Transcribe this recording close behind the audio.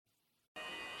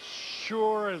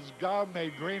sure as God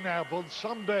made green apples,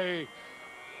 someday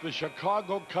the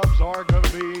Chicago Cubs are going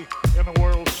to be in the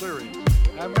World Series,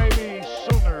 and maybe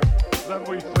sooner than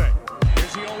we think.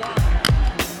 Here's the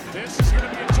 0-1. This is going to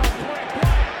be a tough play.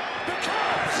 The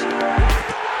Cubs win the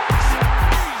World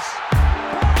Series.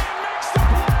 Bryant makes the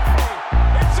play.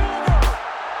 It's over,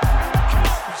 and the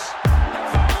Cubs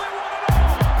have finally won it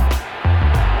all.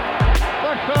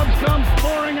 The Cubs come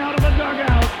pouring out of the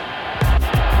dugout,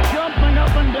 jumping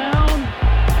up and down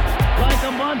like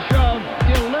a bunch of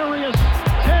delirious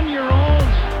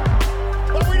 10-year-olds.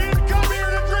 But we didn't come here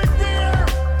to drink beer.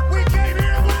 We came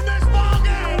here to win this ball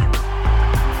game.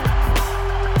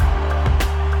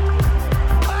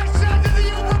 I said to the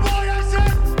Uber boy, I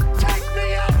said, take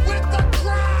me out with the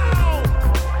crowd.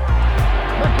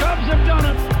 The Cubs have done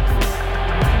it.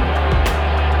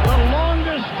 The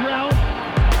longest drought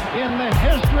in the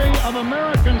history of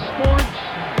American sports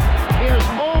is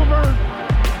over,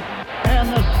 and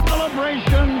the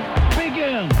celebration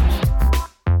begins.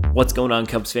 What's going on,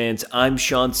 Cubs fans? I'm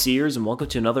Sean Sears, and welcome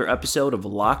to another episode of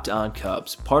Locked On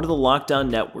Cubs, part of the Locked On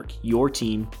Network, your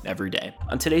team every day.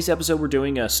 On today's episode, we're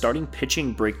doing a starting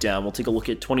pitching breakdown. We'll take a look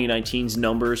at 2019's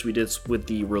numbers. We did this with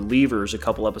the relievers a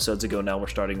couple episodes ago. Now we're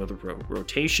starting with a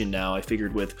rotation now. I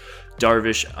figured with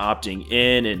Darvish opting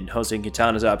in and Jose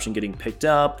Quintana's option getting picked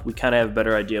up, we kind of have a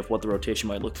better idea of what the rotation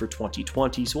might look for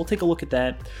 2020. So we'll take a look at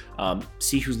that,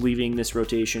 see who's leaving this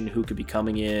rotation, who could be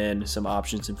coming in, some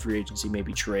options in free agency,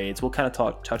 maybe trades. We'll kind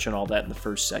of touch on all that in the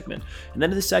first segment. And then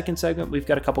in the second segment, we've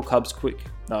got a couple Cubs quick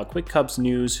Cubs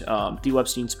news. Dee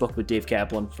Webstein spoke with Dave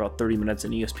Kaplan for about 30 minutes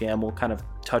on ESPN. We'll kind of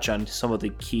touch on some of the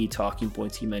key talking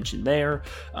points he mentioned there.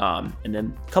 And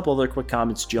then a couple other quick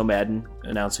comments. Joe Maddon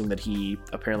announcing that he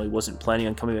apparently wasn't planning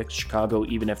on coming back to Chicago,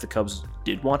 even if the Cubs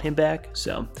did want him back.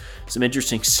 So some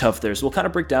interesting stuff there. So we'll kind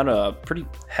of break down a pretty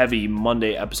heavy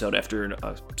Monday episode after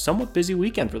a somewhat busy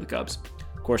weekend for the Cubs.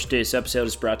 Of course, today's episode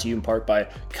is brought to you in part by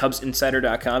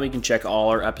CubsInsider.com. You can check all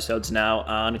our episodes now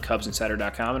on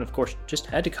CubsInsider.com. And of course, just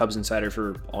head to Cubs Insider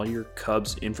for all your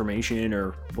Cubs information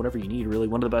or whatever you need, really.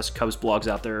 One of the best Cubs blogs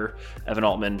out there. Evan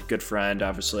Altman, good friend,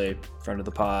 obviously, friend of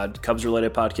the pod.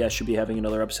 Cubs-related podcast should be having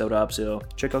another episode up, so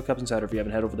check out Cubs Insider if you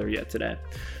haven't head over there yet today.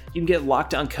 You can get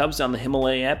Locked On Cubs on the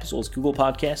Himalaya app, as well as Google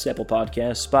Podcasts, Apple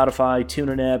Podcasts, Spotify,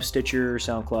 TuneIn app, Stitcher,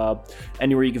 SoundCloud.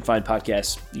 Anywhere you can find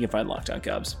podcasts, you can find Locked On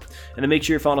Cubs. And then make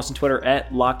sure you're following us on Twitter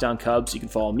at Locked On Cubs. You can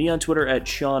follow me on Twitter at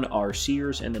Sean R.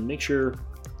 Sears. And then make sure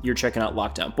you're checking out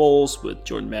Locked On Bulls with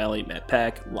Jordan Malley, Matt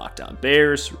Peck, Locked On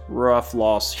Bears. Rough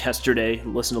loss yesterday.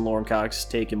 Listen to Lauren Cox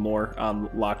taking more on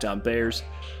Locked On Bears.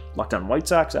 Locked On White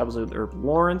Sox, obviously,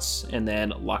 Lawrence, and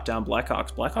then Locked On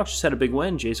Blackhawks. Blackhawks just had a big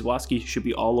win. Jay Zawaski should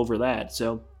be all over that.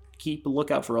 So keep a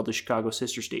lookout for all the Chicago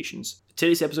sister stations.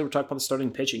 Today's episode, we're talking about the starting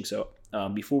pitching. So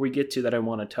before we get to that, I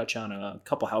want to touch on a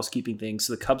couple housekeeping things.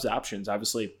 So the Cubs options,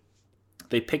 obviously,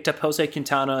 they picked up Jose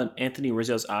Quintana and Anthony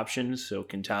Rizzo's options. So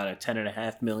Quintana,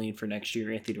 $10.5 million for next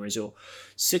year. Anthony Rizzo,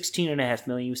 $16.5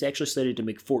 million. He was actually slated to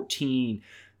make $14.5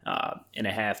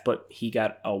 million, but he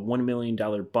got a $1 million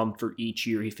bump for each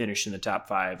year he finished in the top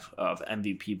 5 of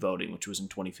MVP voting, which was in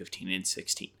 2015 and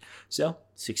 16. So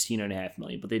 $16.5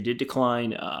 million, but they did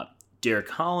decline Derek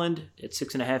Holland at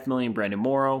 $6.5 million, Brandon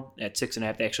Morrow at $6.5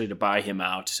 million, actually to buy him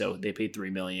out, so they paid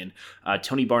 $3 million.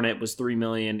 Tony Barnett was $3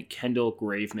 million. Kendall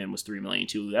Graveman was $3 million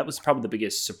too. That was probably the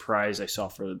biggest surprise I saw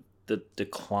for the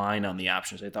decline on the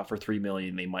options. I thought for $3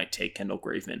 million they might take Kendall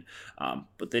Graveman,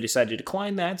 but they decided to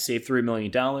decline that, save $3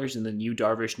 million, and then Yu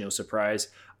Darvish, no surprise,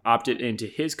 opted into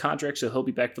his contract, so he'll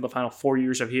be back for the final 4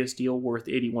 years of his deal worth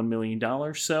 $81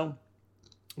 million. So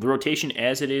the rotation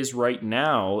as it is right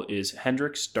now is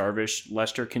Hendricks, Darvish,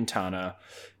 Lester Quintana,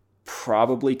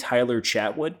 probably Tyler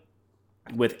Chatwood,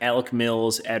 with Alec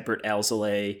Mills, Adbert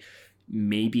Alzolay,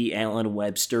 maybe Alan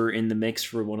Webster in the mix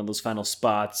for one of those final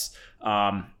spots.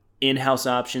 In-house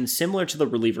options, similar to the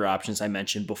reliever options I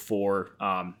mentioned before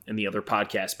in the other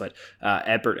podcast, but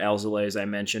Adbert Alzolay, as I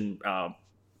mentioned,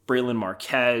 Braylon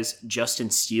Marquez,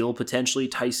 Justin Steele potentially,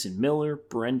 Tyson Miller,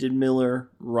 Brendan Miller,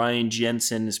 Ryan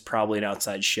Jensen is probably an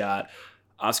outside shot.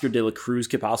 Oscar De La Cruz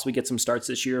could possibly get some starts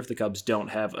this year if the Cubs don't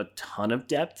have a ton of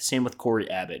depth. Same with Corey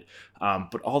Abbott.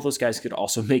 But all those guys could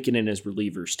also make it in as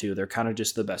relievers too. They're kind of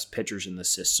just the best pitchers in the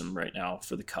system right now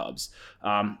for the Cubs.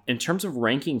 In terms of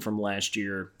ranking from last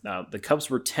year, the Cubs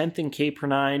were 10th in K per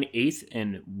 9, 8th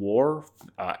in WAR,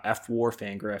 F-WAR,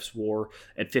 Fangraphs WAR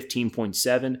at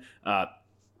 15.7,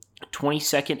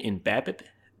 22nd in BABIP,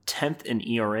 10th in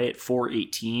ERA at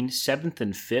 4.18, 7th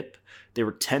in FIP. They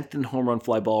were 10th in home run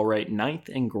fly ball rate, 9th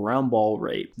in ground ball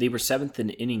rate. They were 7th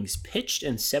in innings pitched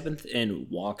and 7th in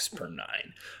walks per 9.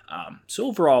 So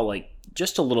overall,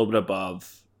 just a little bit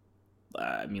above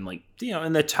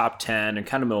in the top 10 and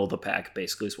kind of middle of the pack,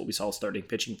 basically, is what we saw starting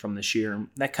pitching from this year.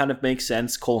 That kind of makes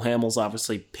sense. Cole Hamels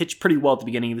obviously pitched pretty well at the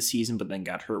beginning of the season, but then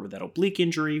got hurt with that oblique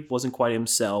injury. Wasn't quite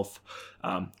himself.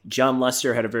 John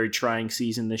Lester had a very trying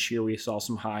season this year. We saw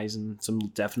some highs and some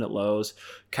definite lows.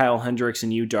 Kyle Hendricks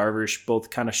and Yu Darvish both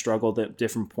kind of struggled at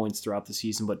different points throughout the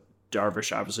season, but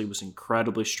Darvish obviously was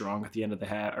incredibly strong at the end of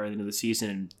the season,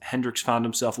 and Hendricks found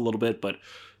himself a little bit, but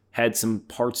had some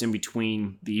parts in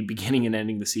between the beginning and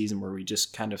ending of the season where we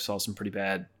just kind of saw some pretty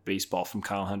bad baseball from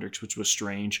Kyle Hendricks, which was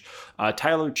strange.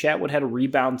 Tyler Chatwood had a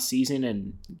rebound season,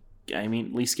 and at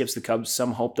least gives the Cubs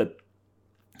some hope that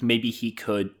maybe he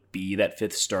could be that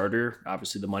fifth starter.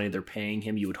 Obviously, the money they're paying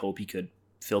him, you would hope he could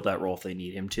fill that role if they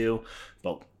need him to,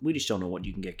 but we just don't know what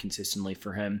you can get consistently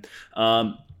for him.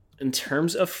 In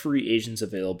terms of free agents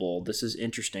available, this is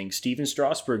interesting. Steven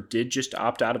Strasburg did just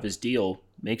opt out of his deal.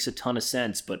 Makes a ton of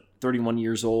sense, but 31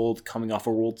 years old, coming off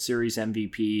a World Series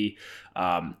MVP,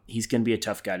 he's going to be a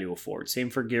tough guy to afford. Same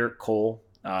for Garrett Cole.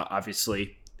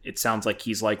 Obviously, it sounds like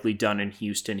he's likely done in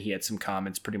Houston. He had some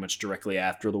comments pretty much directly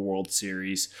after the World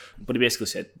Series, but he basically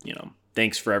said,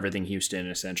 thanks for everything, Houston,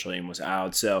 essentially, and was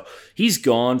out. So he's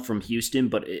gone from Houston,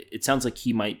 but it sounds like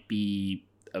he might be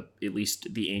at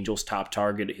least the Angels' top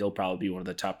target. He'll probably be one of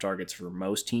the top targets for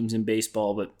most teams in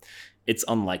baseball, but it's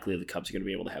unlikely the Cubs are going to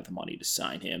be able to have the money to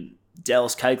sign him.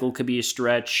 Dallas Keuchel could be a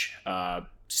stretch.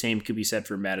 Same could be said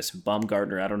for Madison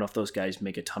Bumgarner. I don't know if those guys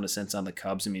make a ton of sense on the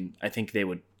Cubs. I think they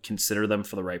would consider them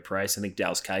for the right price. I think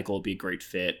Dallas Keuchel would be a great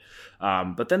fit.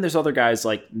 But then there's other guys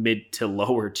like mid to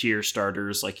lower tier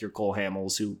starters like your Cole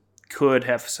Hamels, who could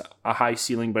have a high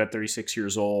ceiling, but at 36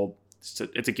 years old,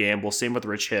 it's a gamble. Same with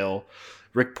Rich Hill.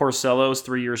 Rick Porcello is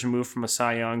 3 years removed from a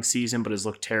Cy Young season, but has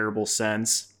looked terrible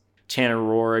since. Tanner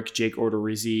Roark, Jake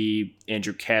Odorizzi,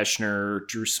 Andrew Kashner,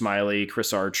 Drew Smyly,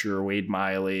 Chris Archer, Wade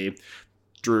Miley,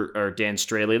 Dan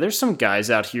Straley. There's some guys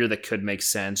out here that could make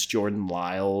sense. Jordan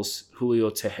Lyles, Julio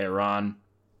Teheran.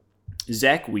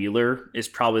 Zach Wheeler is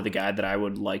probably the guy that I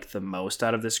would like the most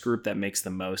out of this group that makes the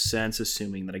most sense,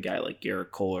 assuming that a guy like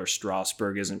Garrett Cole or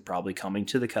Strasburg isn't probably coming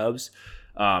to the Cubs.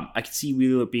 I could see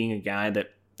Wheeler being a guy that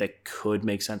could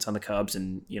make sense on the Cubs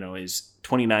and, is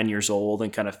 29 years old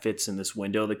and kind of fits in this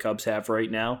window the Cubs have right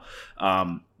now.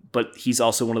 But he's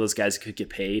also one of those guys that could get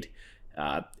paid.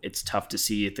 It's tough to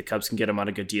see if the Cubs can get him on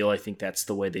a good deal. I think that's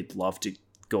the way they'd love to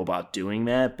go about doing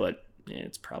that, but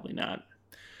it's probably not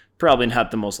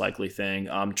the most likely thing.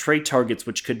 Trade targets,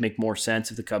 which could make more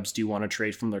sense if the Cubs do want to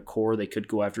trade from their core. They could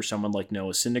go after someone like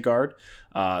Noah Syndergaard.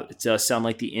 It does sound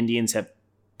like the Indians have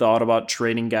thought about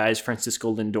trading guys.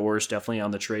 Francisco Lindor is definitely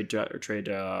on the trade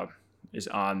is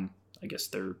on, I guess,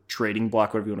 their trading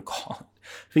block, whatever you want to call it.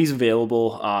 If he's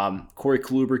available, Corey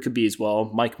Kluber could be as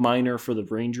well. Mike Minor for the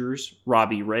Rangers,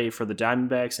 Robbie Ray for the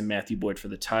Diamondbacks, and Matthew Boyd for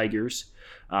the Tigers.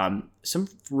 Some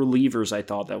relievers I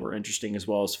thought that were interesting as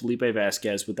well as Felipe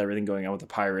Vasquez. With everything going on with the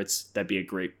Pirates, that'd be a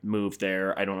great move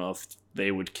there. I don't know if they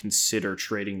would consider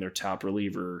trading their top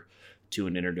reliever to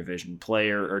an interdivision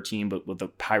player or team, but with the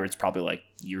Pirates probably like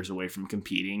years away from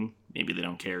competing, maybe they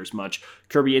don't care as much.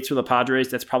 Kirby Yates for the Padres,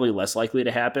 that's probably less likely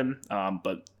to happen,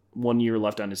 but 1 year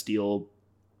left on his deal.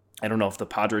 I don't know if the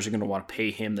Padres are going to want to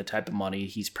pay him the type of money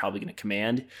he's probably going to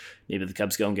command. Maybe the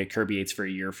Cubs go and get Kirby Yates for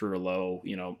a year for a low,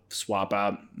 swap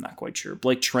out. I'm not quite sure.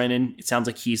 Blake Treinen, it sounds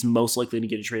like he's most likely to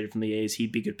get traded from the A's.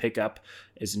 He'd be a good pickup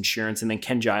as insurance. And then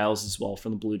Ken Giles as well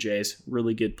from the Blue Jays.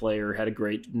 Really good player. Had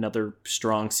another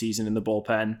strong season in the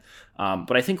bullpen.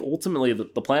 But I think ultimately the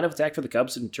plan of attack for the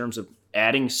Cubs in terms of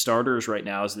adding starters right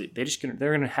now is that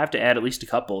they're going to have to add at least a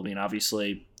couple.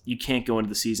 Obviously, you can't go into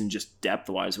the season just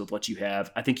depth-wise with what you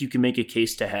have. I think you can make a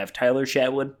case to have Tyler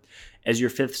Chatwood as your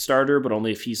fifth starter, but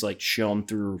only if he's shown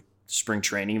through spring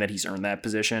training that he's earned that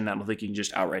position. I don't think you can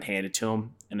just outright hand it to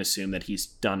him and assume that he's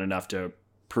done enough to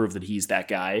prove that he's that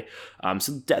guy.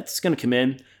 So depth's going to come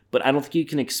in, but I don't think you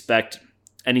can expect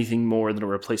anything more than a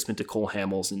replacement to Cole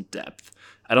Hamels in depth.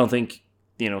 I don't think,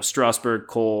 Strasburg,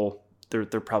 Cole, they're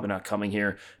probably not coming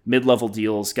here. Mid-level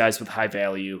deals, guys with high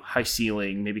value, high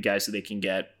ceiling, maybe guys that they can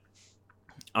get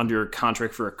under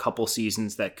contract for a couple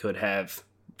seasons that could have,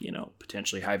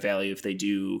 potentially high value if they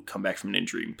do come back from an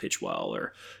injury and pitch well,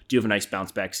 or do have a nice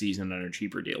bounce back season on a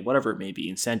cheaper deal, whatever it may be,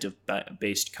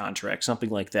 incentive-based contract, something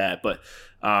like that. But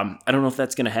I don't know if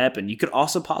that's going to happen. You could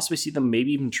also possibly see them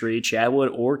maybe even trade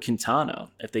Chatwood or Quintana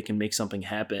if they can make something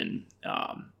happen.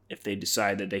 If they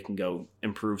decide that they can go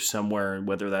improve somewhere,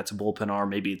 whether that's a bullpen arm,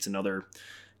 maybe it's another,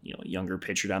 younger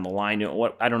pitcher down the line.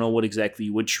 I don't know what exactly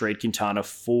you would trade Quintana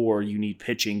for. You need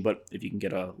pitching, but if you can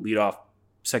get a leadoff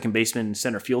second baseman,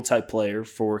 center field type player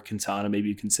for Quintana. Maybe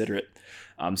you consider it.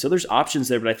 So there's options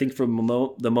there, but I think for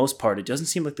the most part, it doesn't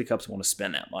seem like the Cubs want to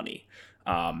spend that money.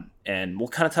 And we'll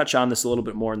kind of touch on this a little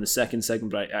bit more in the second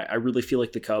segment, but I really feel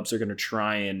like the Cubs are going to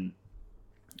try and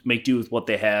make do with what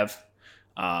they have.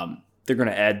 They're going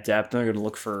to add depth. They're going to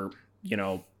look for,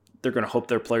 they're going to hope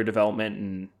their player development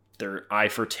and their eye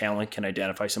for talent can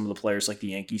identify some of the players like the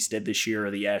Yankees did this year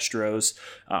or the Astros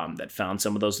that found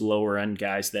some of those lower end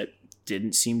guys that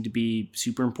didn't seem to be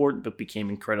super important but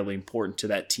became incredibly important to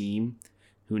that team.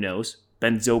 Who knows?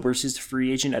 Ben Zobrist is a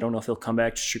free agent. I don't know if he'll come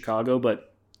back to Chicago,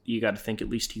 but you got to think at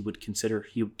least he would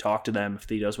talk to them if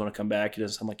he does want to come back. It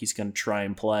doesn't sound like he's going to try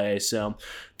and play. So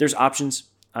there's options.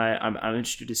 I'm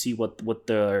interested to see what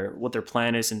their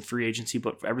plan is in free agency,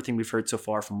 but everything we've heard so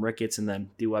far from Ricketts and then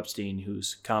Theo Epstein,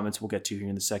 whose comments we'll get to here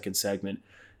in the second segment,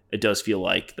 it does feel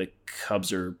like the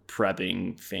Cubs are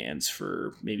prepping fans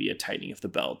for maybe a tightening of the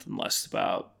belt and less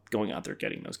about going out there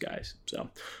getting those guys. So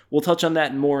we'll touch on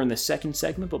that and more in the second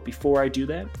segment, but before I do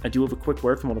that, I do have a quick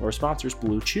word from one of our sponsors,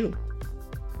 Blue Chew.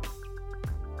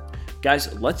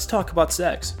 Guys, let's talk about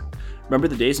sex. Remember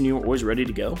the days when you were always ready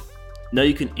to go? Now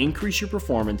you can increase your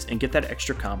performance and get that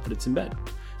extra confidence in bed.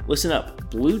 Listen up,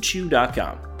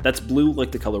 BlueChew.com. That's blue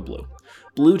like the color blue.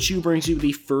 Blue Chew brings you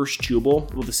the first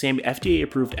chewable with the same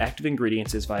FDA-approved active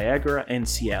ingredients as Viagra and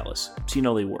Cialis, so you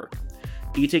know they work.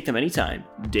 You can take them anytime,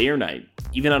 day or night,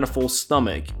 even on a full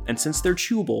stomach, and since they're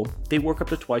chewable, they work up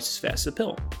to twice as fast as a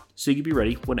pill, so you can be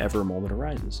ready whenever a moment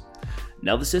arises.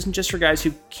 Now this isn't just for guys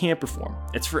who can't perform,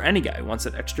 it's for any guy who wants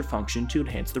that extra function to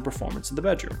enhance their performance in the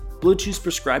bedroom. Blue Chew's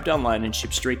prescribed online and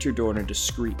shipped straight to your door in a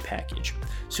discreet package,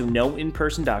 so no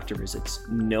in-person doctor visits,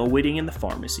 no waiting in the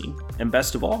pharmacy, and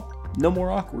best of all, no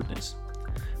more awkwardness.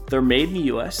 They're made in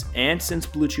the US, and since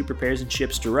Blue Chew prepares and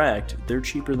ships direct, they're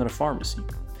cheaper than a pharmacy.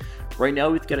 Right now,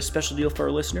 we've got a special deal for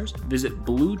our listeners. Visit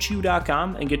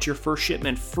BlueChew.com and get your first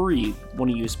shipment free when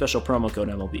you use special promo code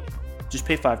MLB. Just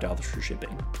pay $5 for shipping.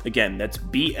 Again, that's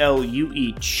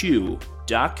BLUE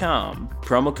Chew.com,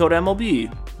 promo code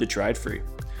MLB to try it free.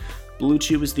 Blue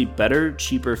Chew is the better,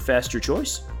 cheaper, faster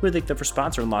choice. We thank them for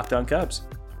sponsoring Locked On Cubs.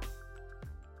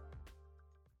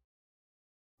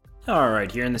 All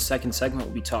right, here in the second segment,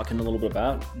 we'll be talking a little bit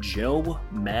about Joe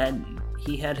Maddon.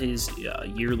 He had his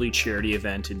yearly charity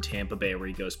event in Tampa Bay where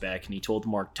he goes back and he told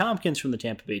Mark Tompkins from the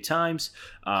Tampa Bay Times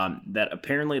that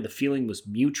apparently the feeling was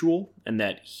mutual and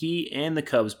that he and the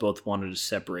Cubs both wanted to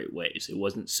separate ways. It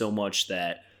wasn't so much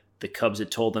that the Cubs had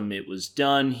told him it was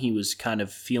done. He was kind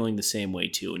of feeling the same way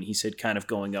too. And he said kind of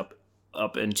going up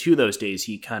into those days,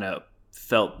 he kind of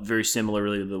felt very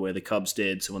similarly to the way the Cubs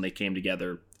did. So when they came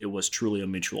together, it was truly a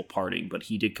mutual parting. But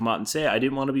he did come out and say, I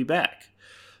didn't want to be back.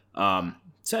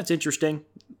 So that's interesting.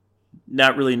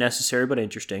 Not really necessary, but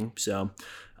interesting. So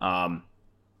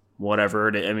whatever.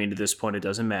 At this point, it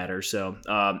doesn't matter. So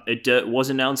it was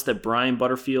announced that Brian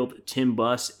Butterfield, Tim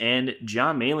Buss, and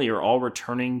John Maley are all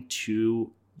returning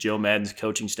to Joe Maddon's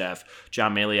coaching staff.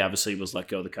 John Maley obviously was let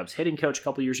go of the Cubs hitting coach a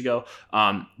couple years ago.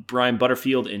 Brian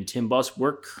Butterfield and Tim Buss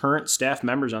were current staff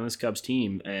members on this Cubs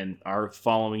team and are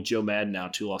following Joe Maddon now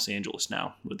to Los Angeles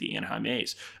now with the Anaheim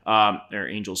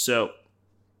Angels. So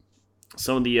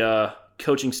some of the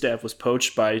coaching staff was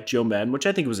poached by Joe Maddon, which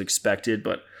I think was expected,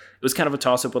 but it was kind of a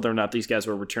toss-up whether or not these guys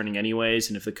were returning anyways,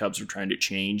 and if the Cubs were trying to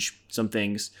change some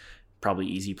things, probably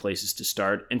easy places to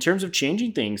start. In terms of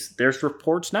changing things, there's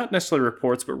reports, not necessarily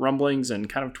reports, but rumblings and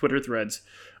kind of Twitter threads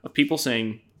of people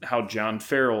saying how John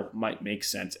Farrell might make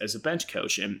sense as a bench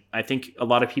coach. And I think a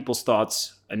lot of people's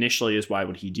thoughts initially is, why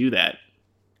would he do that?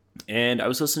 And I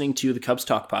was listening to the Cubs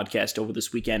Talk podcast over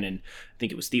this weekend, and I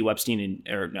think it was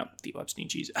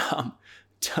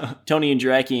Tony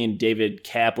Andracki and David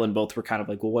Kaplan both were kind of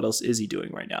like, well, what else is he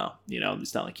doing right now?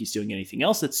 It's not like he's doing anything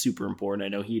else that's super important. I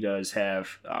know he does have,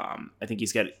 I think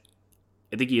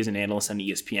he is an analyst on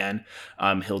ESPN.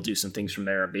 He'll do some things from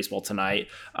there on Baseball Tonight.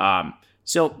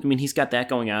 He's got that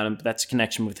going on, and that's a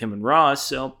connection with him and Ross,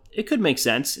 so it could make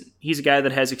sense. He's a guy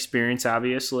that has experience,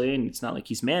 obviously, and it's not like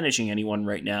he's managing anyone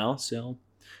right now, so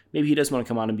maybe he does want to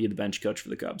come on and be the bench coach for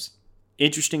the Cubs.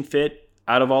 Interesting fit.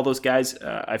 Out of all those guys,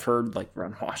 I've heard like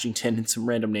Ron Washington and some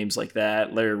random names like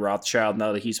that. Larry Rothschild,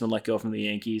 now that he's been let go from the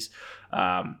Yankees.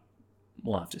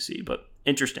 We'll have to see, but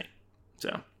interesting.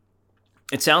 So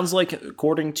it sounds like,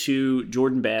 according to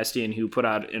Jordan Bastian, who put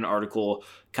out an article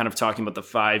kind of talking about the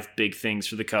 5 big things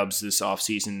for the Cubs this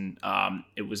offseason,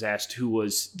 it was asked who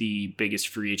was the biggest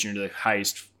free agent or the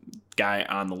highest guy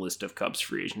on the list of Cubs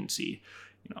free agency.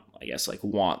 I guess like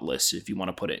want list, if you want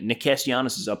to put it. Nick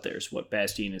Castellanos is up there, is what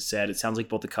Bastien has said. It sounds like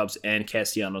both the Cubs and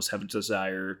Castellanos have a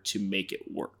desire to make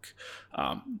it work.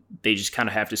 They just kind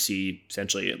of have to see,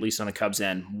 essentially, at least on the Cubs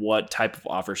end, what type of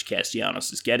offers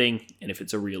Castellanos is getting, and if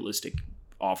it's a realistic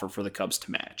offer for the Cubs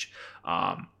to match.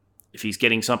 If he's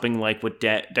getting something like what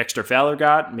Dexter Fowler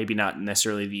got, maybe not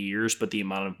necessarily the years, but the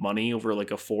amount of money over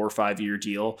like a 4 or 5 year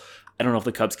deal, I don't know if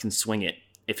the Cubs can swing it.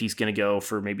 If he's going to go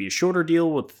for maybe a shorter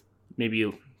deal with maybe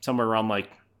somewhere around like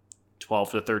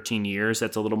 12 to 13 years,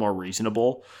 that's a little more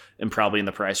reasonable and probably in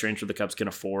the price range where the Cubs can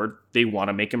afford. They want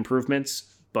to make improvements,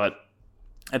 but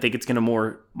I think it's going to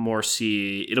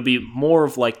it'll be more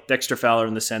of like Dexter Fowler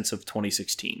in the sense of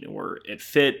 2016, where it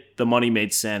fit, the money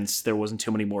made sense, there wasn't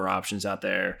too many more options out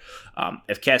there.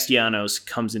 If Castellanos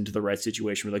comes into the right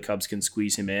situation where the Cubs can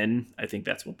squeeze him in, I think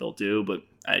that's what they'll do, but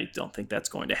I don't think that's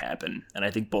going to happen. And I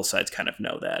think both sides kind of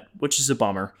know that, which is a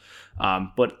bummer.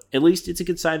 But at least it's a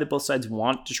good sign that both sides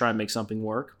want to try and make something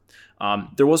work.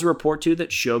 There was a report too that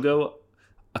Shogo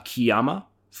Akiyama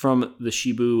from the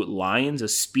Shibu Lions, a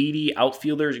speedy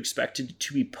outfielder, is expected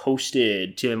to be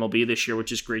posted to MLB this year,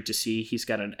 which is great to see. He's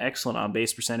got an excellent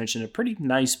on-base percentage and a pretty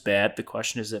nice bat. The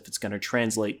question is if it's going to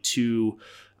translate to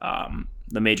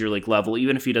the major league level,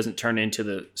 even if he doesn't turn into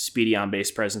the speedy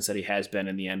on-base presence that he has been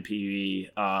in the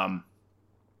NPB.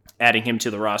 Adding him to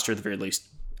the roster, at the very least,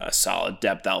 a solid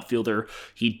depth outfielder.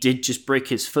 He did just break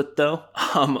his foot, though,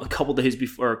 a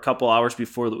couple hours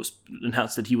before it was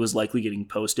announced that he was likely getting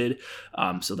posted.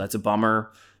 So that's a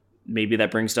bummer. Maybe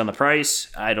that brings down the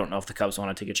price. I don't know if the Cubs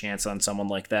want to take a chance on someone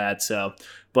like that.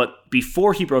 But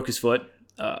before he broke his foot,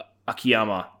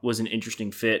 Akiyama was an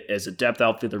interesting fit as a depth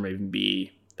outfielder, maybe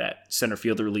be that center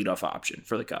fielder leadoff option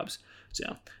for the Cubs.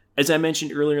 So, as I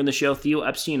mentioned earlier in the show, Theo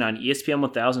Epstein on ESPN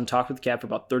 1000 talked with Cap for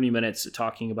about 30 minutes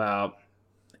talking about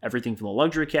everything from the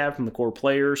luxury cap, from the core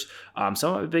players.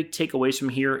 Some of the big takeaways from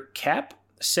here. Cap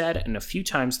said, and a few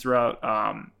times throughout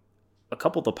a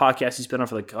couple of the podcasts he's been on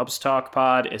for the Cubs Talk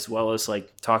pod, as well as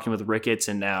like talking with Ricketts,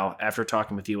 and now after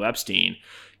talking with Theo Epstein,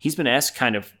 he's been asked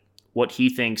kind of what he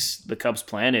thinks the Cubs'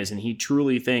 plan is, and he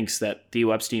truly thinks that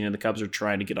Theo Epstein and the Cubs are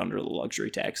trying to get under the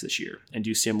luxury tax this year and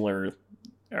do similar,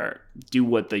 or do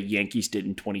what the Yankees did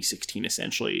in 2016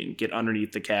 essentially, and get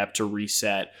underneath the cap to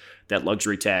reset that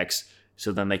luxury tax,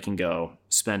 so then they can go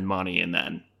spend money and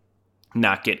then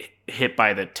not get hit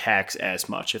by the tax as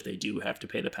much if they do have to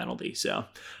pay the penalty. So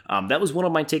that was one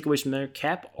of my takeaways from there.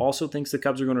 Cap also thinks the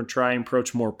Cubs are going to try and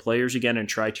approach more players again and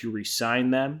try to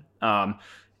re-sign them.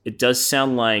 It does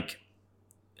sound like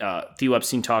Theo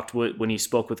Epstein talked when he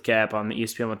spoke with Cap on the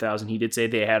ESPN 1000. He did say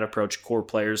they had approached core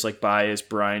players like Baez,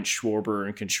 Bryant, Schwarber,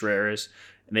 and Contreras,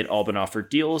 and they'd all been offered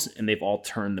deals, and they've all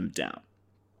turned them down.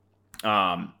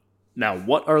 Now,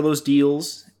 what are those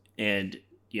deals? And,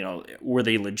 were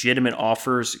they legitimate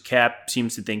offers? Cap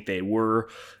seems to think they were.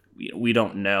 We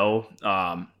don't know.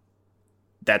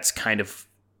 That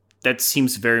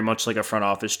seems very much like a front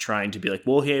office trying to be like,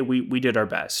 well, hey, we did our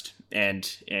best. And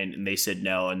they said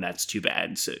no, and that's too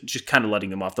bad. So just kind of letting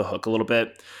them off the hook a little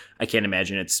bit. I can't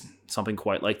imagine it's something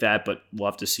quite like that, but we'll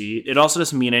have to see. It also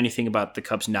doesn't mean anything about the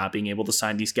Cubs not being able to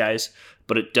sign these guys,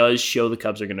 but it does show the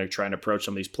Cubs are going to try and approach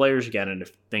some of these players again, and if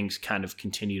things kind of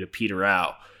continue to peter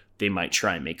out, they might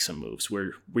try and make some moves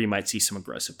where we might see some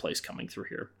aggressive plays coming through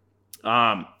here.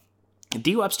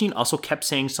 Theo Epstein also kept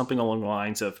saying something along the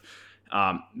lines of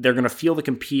they're going to field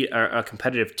a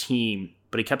competitive team,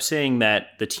 but he kept saying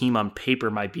that the team on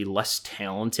paper might be less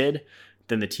talented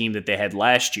than the team that they had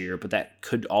last year, but that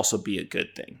could also be a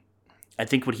good thing. I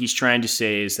think what he's trying to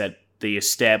say is that the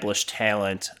established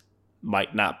talent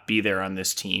might not be there on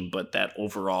this team, but that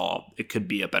overall it could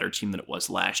be a better team than it was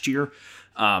last year.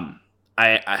 I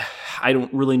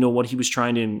don't really know what he was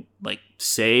trying to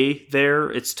say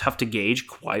there. It's tough to gauge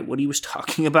quite what he was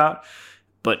talking about,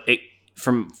 but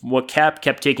from what Cap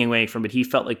kept taking away from it, he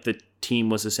felt like the team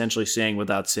was essentially saying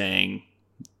without saying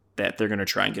that they're going to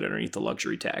try and get underneath the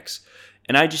luxury tax.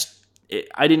 And I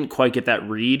didn't quite get that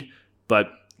read,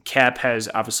 but Cap has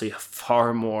obviously a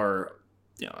far more,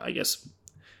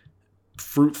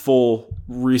 fruitful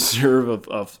reserve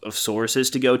of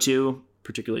sources to go to.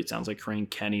 Particularly, it sounds like Crane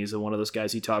Kenny is one of those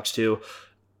guys he talks to.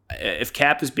 If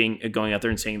Cap is going out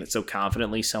there and saying that so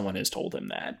confidently, someone has told him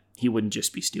that. He wouldn't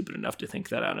just be stupid enough to think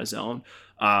that on his own.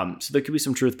 So there could be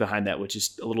some truth behind that, which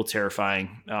is a little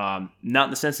terrifying. Not in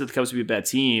the sense that the Cubs would be a bad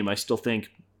team. I still think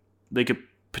they could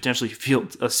potentially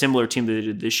field a similar team that they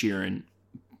did this year and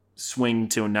swing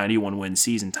to a 91-win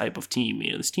season type of team.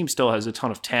 This team still has a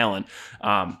ton of talent.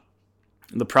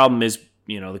 The problem is,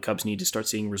 the Cubs need to start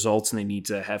seeing results, and they need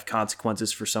to have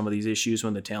consequences for some of these issues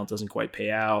when the talent doesn't quite pay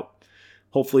out.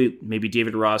 Hopefully, maybe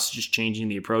David Ross just changing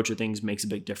the approach of things makes a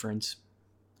big difference.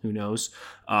 Who knows?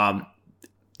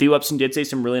 Theo Epstein did say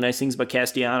some really nice things about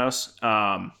Castellanos.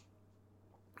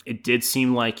 It did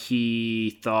seem like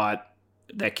he thought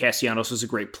that Castellanos was a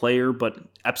great player, but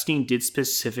Epstein did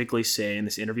specifically say in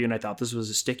this interview, and I thought this was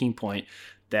a sticking point,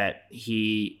 that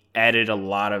he added a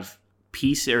lot of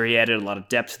he added a lot of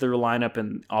depth to their lineup,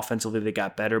 and offensively they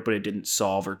got better, but it didn't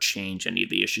solve or change any of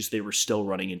the issues they were still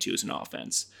running into as an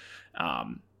offense.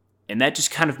 And that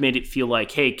just kind of made it feel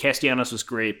like, hey, Castellanos was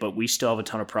great, but we still have a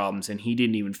ton of problems, and he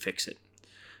didn't even fix it.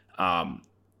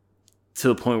 To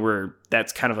the point where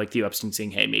that's kind of like Theo Epstein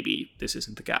saying, hey, maybe this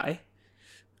isn't the guy.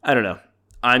 I don't know.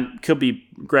 I could be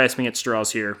grasping at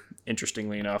straws here,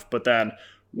 interestingly enough. But then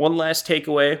one last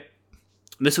takeaway.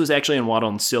 This was actually in Waddle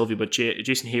and Sylvie, but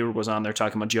Jason Hayward was on there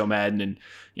talking about Joe Madden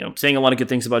and, saying a lot of good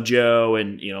things about Joe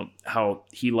and, how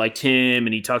he liked him.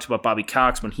 And he talked about Bobby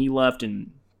Cox when he left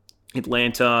in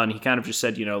Atlanta. And he kind of just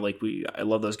said, I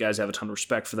love those guys. I have a ton of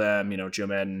respect for them. Joe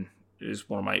Madden is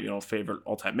one of my, favorite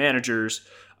all-time managers.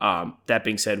 That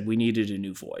being said, we needed a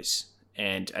new voice.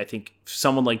 And I think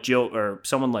someone like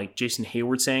Jason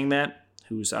Hayward saying that,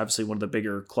 who's obviously one of the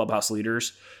bigger clubhouse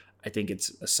leaders, I think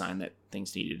it's a sign that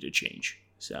things needed to change.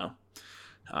 So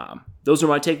those are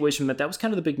my takeaways from that. That was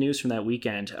kind of the big news from that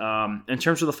weekend. In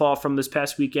terms of the fall from this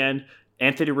past weekend,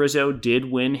 Anthony Rizzo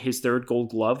did win his third Gold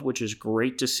Glove, which is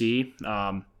great to see.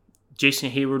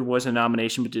 Jason Hayward was a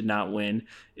nomination but did not win.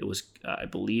 It was, I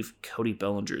believe, Cody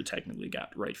Bellinger technically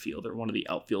got right field or one of the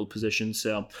outfield positions.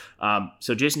 So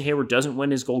Jason Hayward doesn't win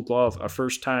his Gold Glove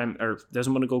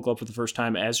doesn't win a Gold Glove for the first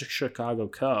time as a Chicago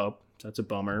Cub. So that's a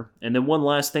bummer. And then one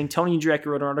last thing, Tony Jackie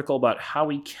wrote an article about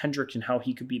Howie Kendrick and how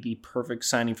he could be the perfect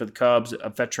signing for the Cubs, a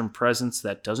veteran presence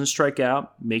that doesn't strike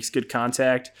out, makes good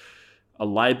contact, a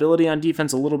liability on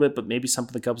defense a little bit, but maybe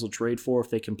something the Cubs will trade for if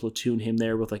they can platoon him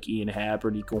there with like Ian Happ or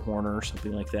Nico Horner or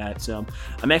something like that. So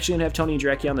I'm actually going to have Tony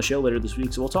Jackie on the show later this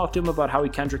week, so we'll talk to him about Howie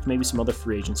Kendrick, maybe some other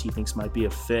free agents he thinks might be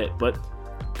a fit. But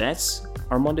that's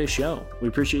our Monday show. We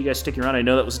appreciate you guys sticking around. I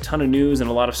know that was a ton of news and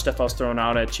a lot of stuff I was throwing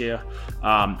out at you.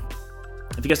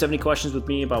 If you guys have any questions with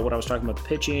me about what I was talking about the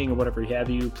pitching or whatever have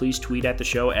you, please tweet at the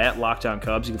show at Lockdown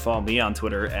Cubs. You can follow me on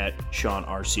Twitter at Sean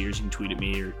R. Sears. You can tweet at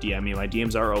me or DM me. My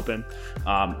DMs are open.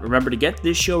 Remember, to get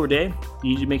this show today, you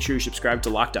need to make sure you subscribe to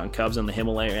Lockdown Cubs on the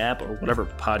Himalaya app or whatever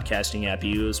podcasting app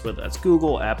you use, whether that's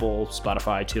Google, Apple,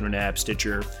 Spotify, TuneIn app,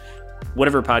 Stitcher,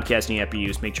 whatever podcasting app you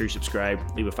use. Make sure you subscribe,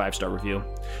 leave a 5-star review.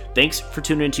 Thanks for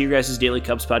tuning into your guys' Daily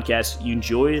Cubs podcast. You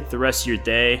enjoy the rest of your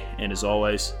day, and as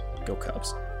always, go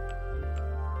Cubs.